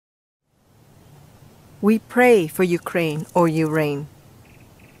We pray for Ukraine or Ukraine.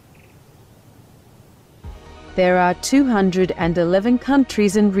 There are 211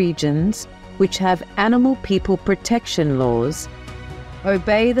 countries and regions which have animal people protection laws.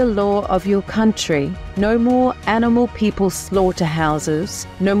 Obey the law of your country. No more animal people slaughterhouses,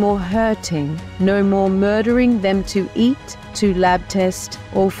 no more hurting, no more murdering them to eat, to lab test,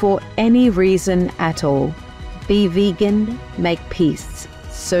 or for any reason at all. Be vegan, make peace.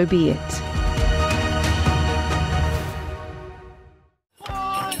 So be it.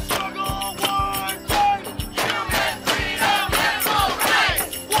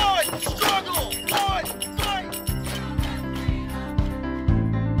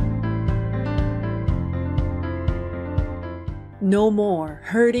 No more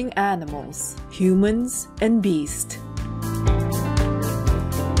hurting animals, humans and beasts.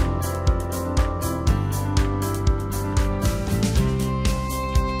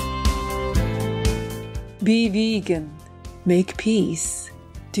 Be vegan, make peace,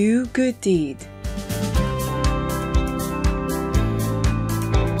 do good deed.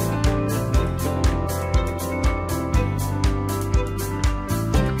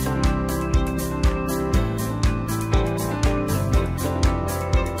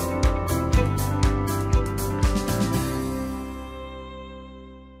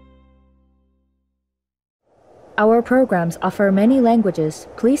 Our programs offer many languages.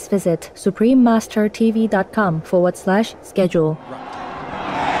 Please visit suprememastertv.com/schedule.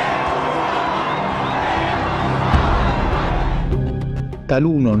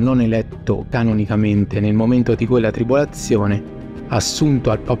 Taluno non eletto canonicamente nel momento di quella tribolazione,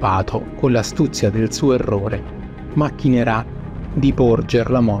 assunto al papato con l'astuzia del suo errore, macchinerà di porger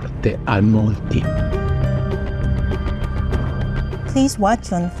la morte a molti. Please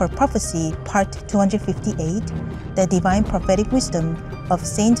watch on for Prophecy, Part 258, The Divine Prophetic Wisdom of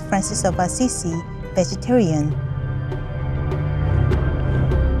Saint Francis of Assisi, Vegetarian.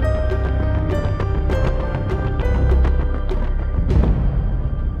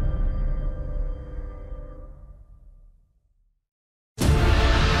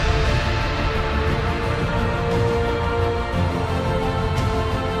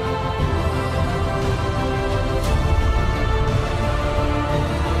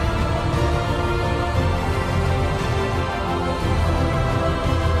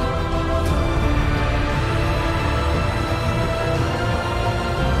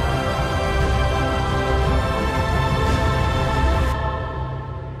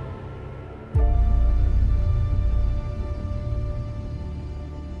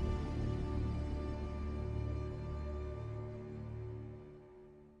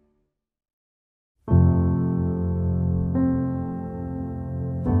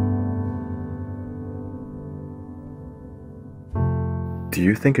 Do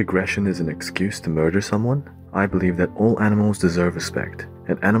you think aggression is an excuse to murder someone? I believe that all animals deserve respect,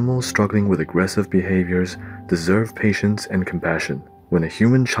 and animals struggling with aggressive behaviors deserve patience and compassion. When a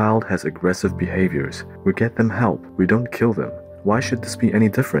human child has aggressive behaviors, we get them help, we don't kill them. Why should this be any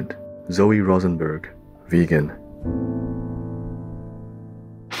different? Zoe Rosenberg, vegan.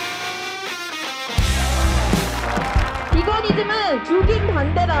 비거니즘은 죽임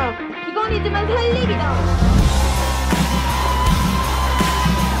반대다. 비거니즘은 살림이다.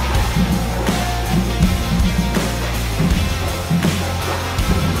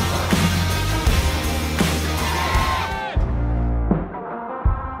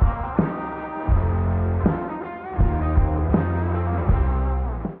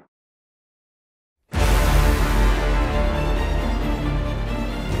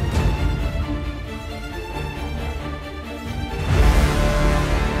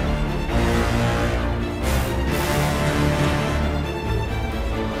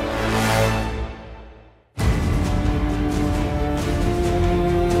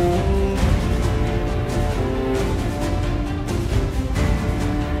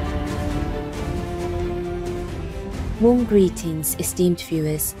 Warm greetings, esteemed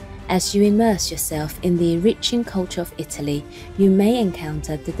viewers. As you immerse yourself in the enriching culture of Italy, you may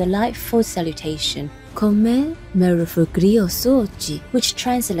encounter the delightful salutation, Come meraviglioso oggi, which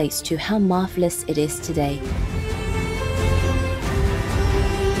translates to how marvelous it is today.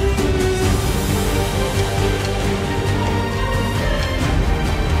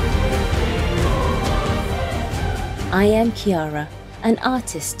 I am Chiara, an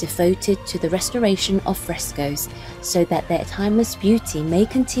artist devoted to the restoration of frescoes, so that their timeless beauty may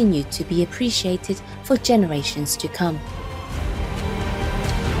continue to be appreciated for generations to come.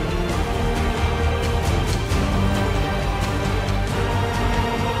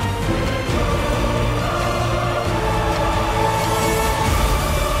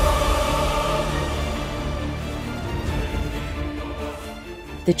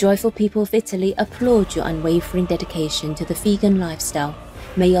 The joyful people of Italy applaud your unwavering dedication to the vegan lifestyle.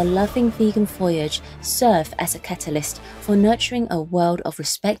 May your loving vegan voyage serve as a catalyst for nurturing a world of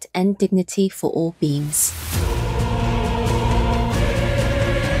respect and dignity for all beings.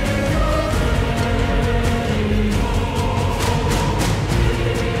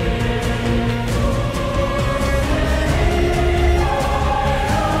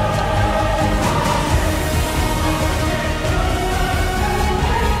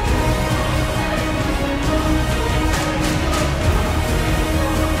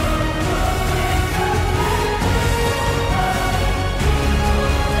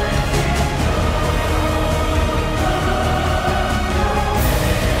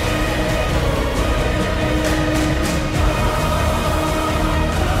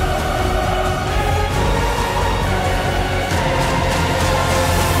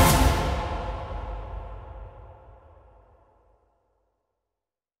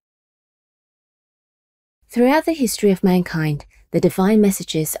 Throughout the history of mankind, the divine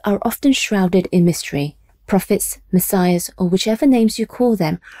messages are often shrouded in mystery. Prophets, messiahs, or whichever names you call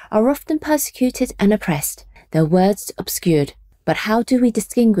them, are often persecuted and oppressed, their words obscured. But how do we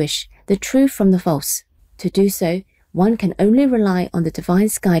distinguish the true from the false? To do so, one can only rely on the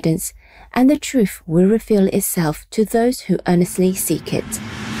divine's guidance, and the truth will reveal itself to those who earnestly seek it.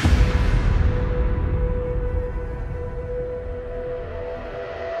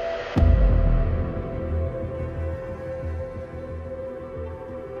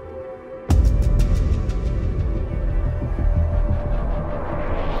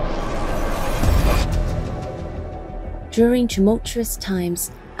 During tumultuous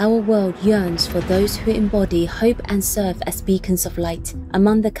times, our world yearns for those who embody hope and serve as beacons of light.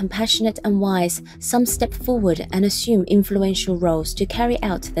 Among the compassionate and wise, some step forward and assume influential roles to carry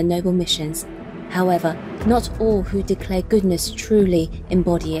out their noble missions. However, not all who declare goodness truly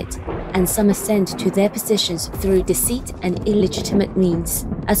embody it, and some ascend to their positions through deceit and illegitimate means.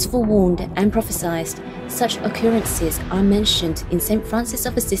 As forewarned and prophesied, such occurrences are mentioned in St. Francis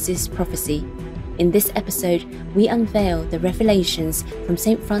of Assisi's prophecy. In this episode, we unveil the revelations from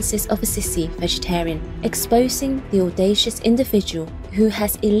St. Francis of Assisi, vegetarian, exposing the audacious individual who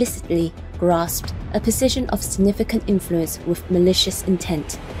has illicitly grasped a position of significant influence with malicious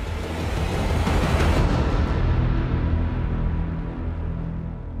intent.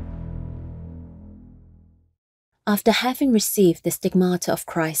 After having received the stigmata of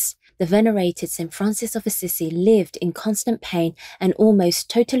Christ, the venerated St. Francis of Assisi lived in constant pain and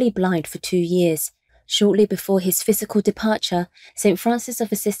almost totally blind for 2 years. Shortly before his physical departure, St. Francis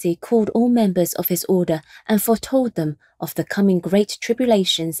of Assisi called all members of his order and foretold them of the coming great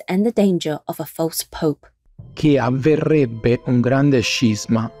tribulations and the danger of a false pope. Che avverrebbe un grande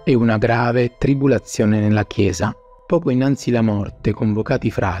scisma e una grave tribolazione nella Chiesa. Poco innanzi la morte, convocati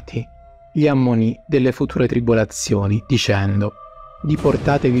i frati, gli ammonì delle future tribolazioni, dicendo: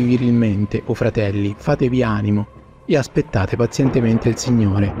 «Diportatevi virilmente, o fratelli, fatevi animo, e aspettate pazientemente il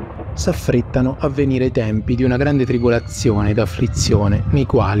Signore. S'affrettano a venire i tempi di una grande tribolazione ed afflizione, nei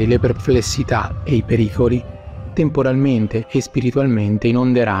quali le perplessità e i pericoli, temporalmente e spiritualmente,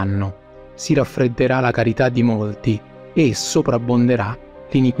 inonderanno. Si raffredderà la carità di molti, e sovrabbonderà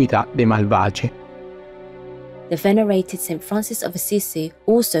l'iniquità dei malvagi». The venerated St. Francis of Assisi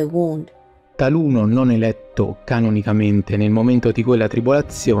also warned: «Taluno non eletto canonicamente nel momento di quella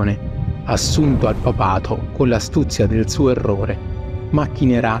tribolazione, assunto al papato con l'astuzia del suo errore,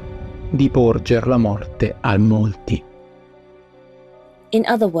 macchinerà di porger la morte a molti». In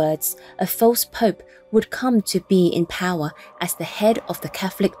other words, a false pope would come to be in power as the head of the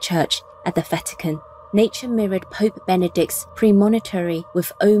Catholic Church at the Vatican. Nature mirrored Pope Benedict's premonitory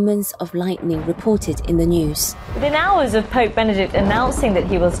with omens of lightning reported in the news. Within hours of Pope Benedict announcing that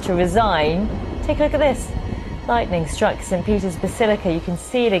he was to resign, take a look at this. Lightning struck St. Peter's Basilica. You can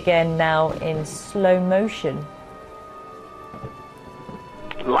see it again now in slow motion.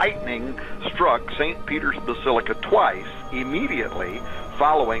 Lightning struck St. Peter's Basilica twice immediately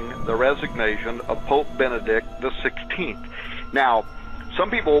following the resignation of Pope Benedict XVI. Now, some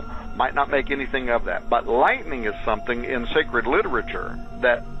people might not make anything of that, but lightning is something in sacred literature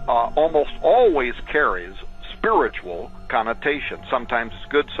that almost always carries spiritual connotation. Sometimes it's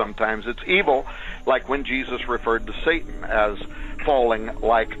good, sometimes it's evil, like when Jesus referred to Satan as falling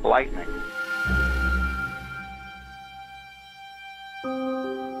like lightning.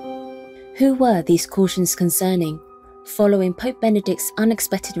 Who were these cautions concerning? Following Pope Benedict's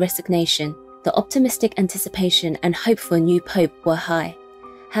unexpected resignation, the optimistic anticipation and hope for a new pope were high.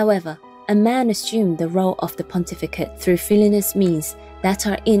 However, a man assumed the role of the pontificate through villainous means that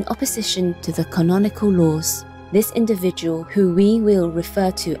are in opposition to the canonical laws. This individual, who we will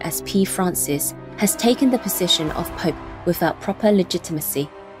refer to as P. Francis, has taken the position of Pope without proper legitimacy.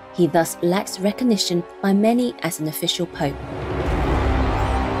 He thus lacks recognition by many as an official Pope.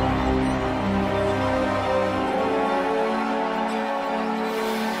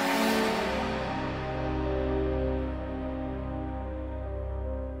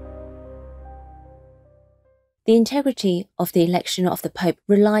 The integrity of the election of the Pope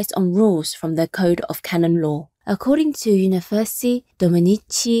relies on rules from the Code of Canon Law. According to Universi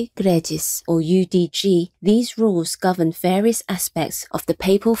Dominici Gregis, or UDG, these rules govern various aspects of the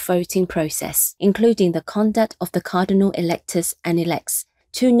papal voting process, including the conduct of the cardinal electors and elects.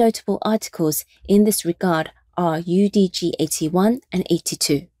 Two notable articles in this regard are UDG 81 and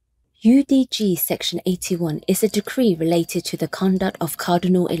 82. UDG Section 81 is a decree related to the conduct of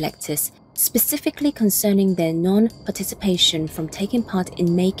cardinal electors, specifically concerning their non-participation from taking part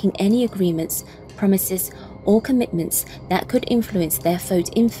in making any agreements, promises, or commitments that could influence their vote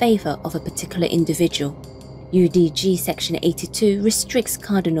in favor of a particular individual. UDG Section 82 restricts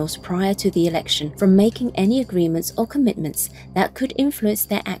cardinals prior to the election from making any agreements or commitments that could influence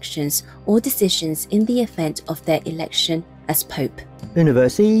their actions or decisions in the event of their election as Pope.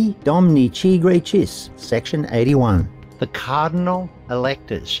 Universi Dominici Gregis, Section 81. The cardinal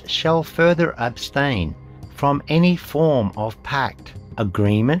electors shall further abstain from any form of pact,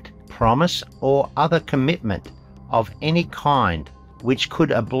 agreement, promise, or other commitment of any kind which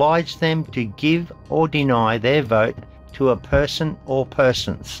could oblige them to give or deny their vote to a person or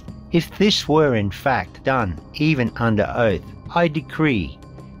persons. If this were in fact done even under oath, I decree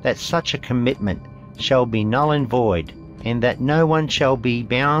that such a commitment shall be null and void, and that no one shall be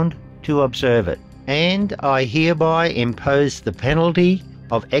bound to observe it. And I hereby impose the penalty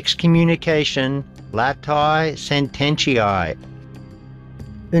of excommunication latae sententiae.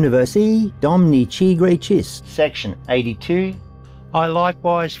 Universi Dominici Gregis, Section 82. I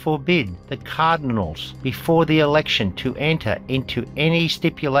likewise forbid the cardinals before the election to enter into any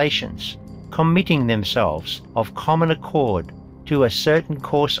stipulations, committing themselves of common accord to a certain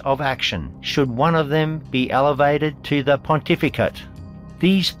course of action, should one of them be elevated to the pontificate.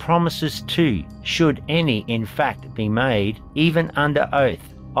 These promises too, should any in fact be made, even under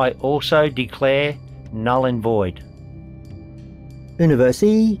oath, I also declare null and void.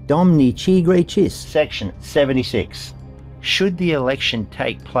 Universi Dominici Gregis, Section 76. Should the election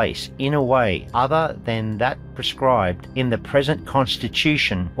take place in a way other than that prescribed in the present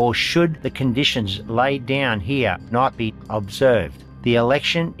Constitution, or should the conditions laid down here not be observed, the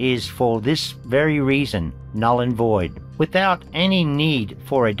election is for this very reason null and void, without any need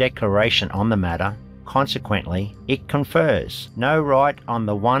for a declaration on the matter. Consequently, it confers no right on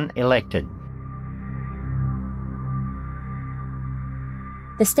the one elected.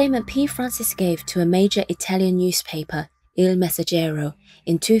 The statement P. Francis gave to a major Italian newspaper, Il Messaggero,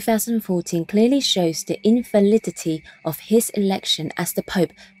 in 2014 clearly shows the invalidity of his election as the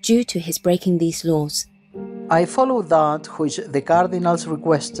Pope due to his breaking these laws. I follow that which the cardinals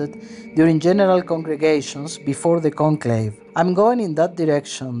requested during general congregations before the conclave. I'm going in that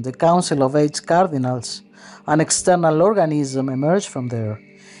direction. The Council of 8 Cardinals, an external organism, emerged from there.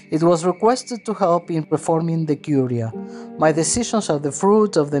 It was requested to help in performing the curia. My decisions are the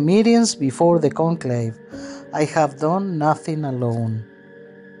fruit of the meetings before the conclave. I have done nothing alone.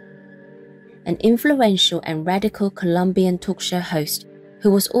 An influential and radical Colombian talk show host, who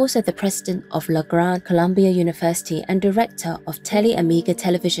was also the president of La Gran Colombia University and director of Teleamiga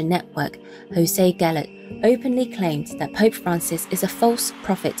television network, Jose Gallet, openly claimed that Pope Francis is a false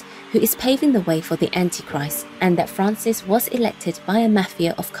prophet who is paving the way for the Antichrist, and that Francis was elected by a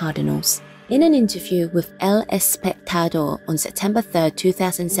mafia of cardinals. In an interview with El Espectador on September 3,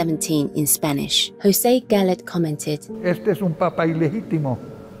 2017 in Spanish, Jose Gallet commented, Este es un papa ilegítimo.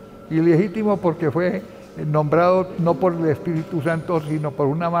 Ilegítimo porque fue nombrado no por el Espíritu Santo, sino por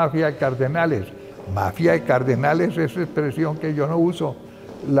una mafia de cardenales. Mafia de cardenales es expresión que yo no uso.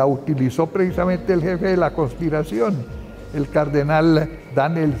 La utilizó precisamente el jefe de la conspiración, el cardenal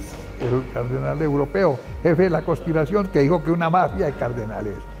Daniels, el cardenal europeo, jefe de la conspiración, que dijo que una mafia de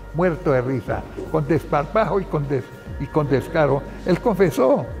cardenales, muerto de risa, con desparpajo y con descaro. Él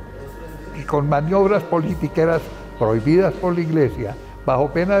confesó, y con maniobras politiqueras prohibidas por la Iglesia,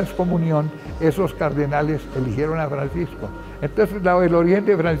 bajo pena de excomunión, esos cardenales eligieron a Francisco. Entonces, el origen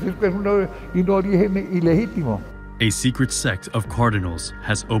de Francisco es un origen ilegítimo. A secret sect of cardinals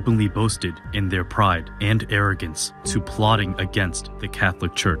has openly boasted in their pride and arrogance to plotting against the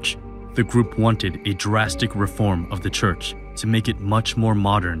Catholic Church. The group wanted a drastic reform of the Church to make it much more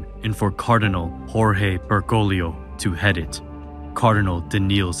modern and for Cardinal Jorge Bergoglio to head it. Cardinal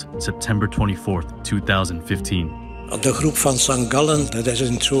Daniels, September 24th, 2015. De groep van St. Gallen, dat is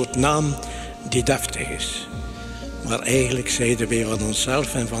een soort naam die deftig is. Maar eigenlijk zeiden wij van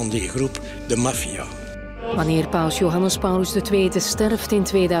onszelf en van die groep de maffia. Wanneer paus Johannes Paulus II sterft in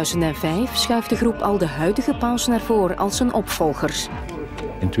 2005, schuift de groep al de huidige paus naar voren als zijn opvolgers.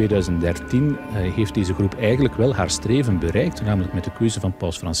 In 2013 heeft deze groep eigenlijk wel haar streven bereikt, namelijk met de keuze van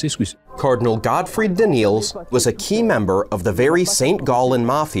paus Franciscus. Cardinal Godfried Daniels was a key member of the very St. Gallen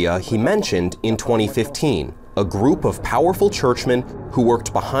Mafia he mentioned in 2015, a group of powerful churchmen who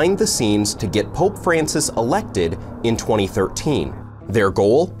worked behind the scenes to get Pope Francis elected in 2013. Their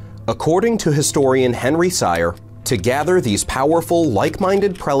goal? According to historian Henry Sire, to gather these powerful,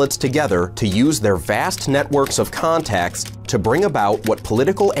 like-minded prelates together to use their vast networks of contacts to bring about what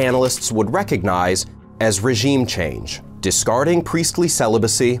political analysts would recognize as regime change, discarding priestly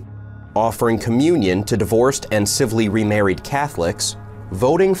celibacy, offering communion to divorced and civilly remarried Catholics,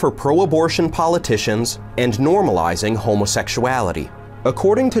 voting for pro-abortion politicians, and normalizing homosexuality.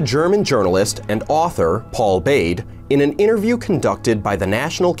 According to German journalist and author Paul Bade, in an interview conducted by the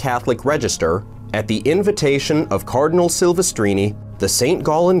National Catholic Register, at the invitation of Cardinal Silvestrini, the St.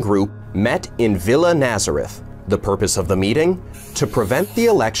 Gallen group met in Villa Nazareth. The purpose of the meeting? To prevent the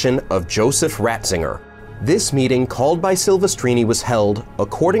election of Joseph Ratzinger. This meeting, called by Silvestrini, was held,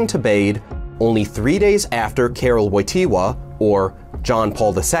 according to Bade, only 3 days after Karol Wojtyła, or John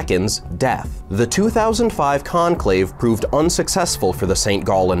Paul II's, death. The 2005 conclave proved unsuccessful for the St.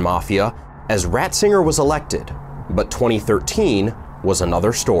 Gallen Mafia, as Ratzinger was elected, but 2013 was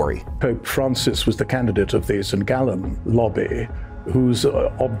another story. Pope Francis was the candidate of the St. Gallen lobby, whose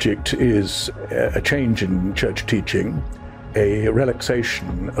object is a change in church teaching, a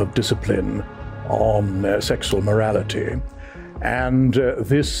relaxation of discipline on sexual morality, and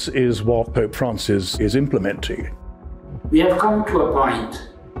this is what Pope Francis is implementing. We have come to a point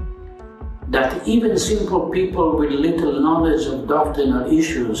that even simple people with little knowledge of doctrinal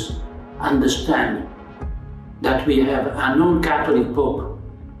issues understand that we have a non-Catholic Pope,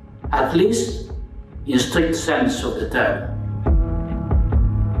 at least in strict sense of the term.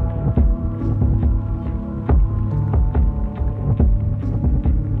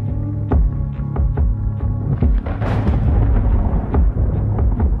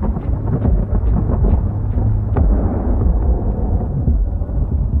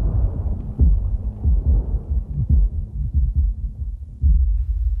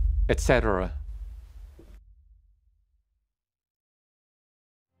 Etc.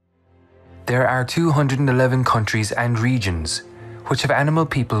 There are 211 countries and regions which have animal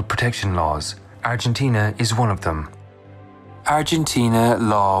people protection laws. Argentina is one of them. Argentina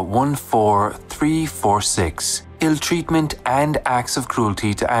Law 14346, Ill treatment and acts of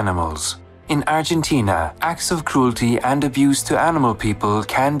cruelty to animals. In Argentina, acts of cruelty and abuse to animal people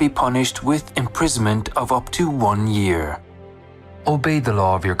can be punished with imprisonment of up to 1 year. Obey the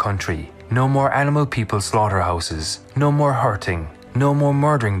law of your country. No more animal people slaughterhouses. No more hurting. No more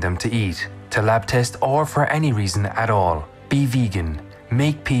murdering them to eat, to lab test, or for any reason at all. Be vegan.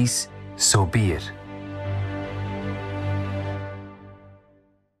 Make peace. So be it.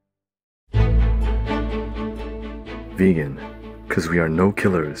 Vegan, because we are no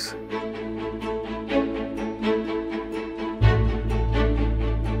killers.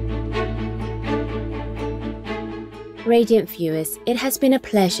 Radiant viewers, it has been a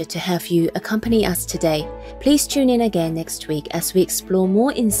pleasure to have you accompany us today. Please tune in again next week as we explore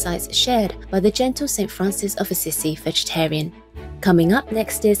more insights shared by the gentle St. Francis of Assisi vegetarian. Coming up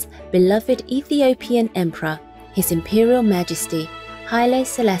next is beloved Ethiopian Emperor, His Imperial Majesty, Haile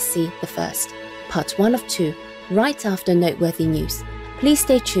Selassie I, part 1 of 2, right after noteworthy news. Please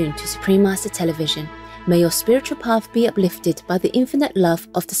stay tuned to Supreme Master Television. May your spiritual path be uplifted by the infinite love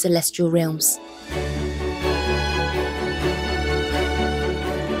of the celestial realms.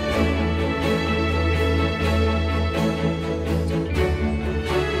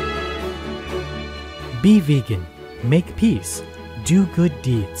 Be vegan, make peace, do good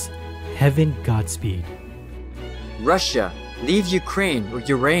deeds. Heaven Godspeed. Russia, leave Ukraine or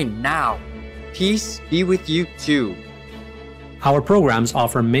you reign now. Peace be with you too. Our programs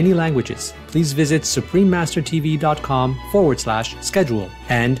offer many languages. Please visit suprememastertv.com/schedule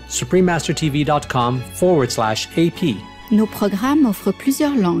and suprememastertv.com/AP. Nos programmes offrent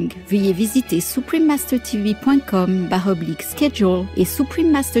plusieurs langues. Veuillez visiter suprememastertv.com/schedule et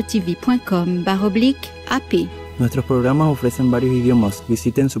suprememastertv.com/AP. Nuestros programas ofrecen varios idiomas.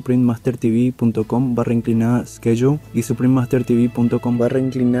 Visiten suprememastertv.com/schedule y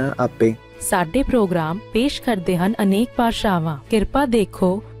suprememastertv.com/AP. ਸਾਡੇ programme ਪੇਸ਼ ਕਰਦੇ ਹਨ ਅਨੇਕ ਭਾਸ਼ਾਵਾਂ। ਕਿਰਪਾ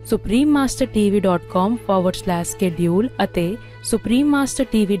ਦੇਖੋ suprememastertv.com/schedule ਅਤੇ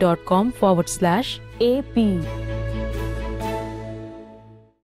suprememastertv.com/AP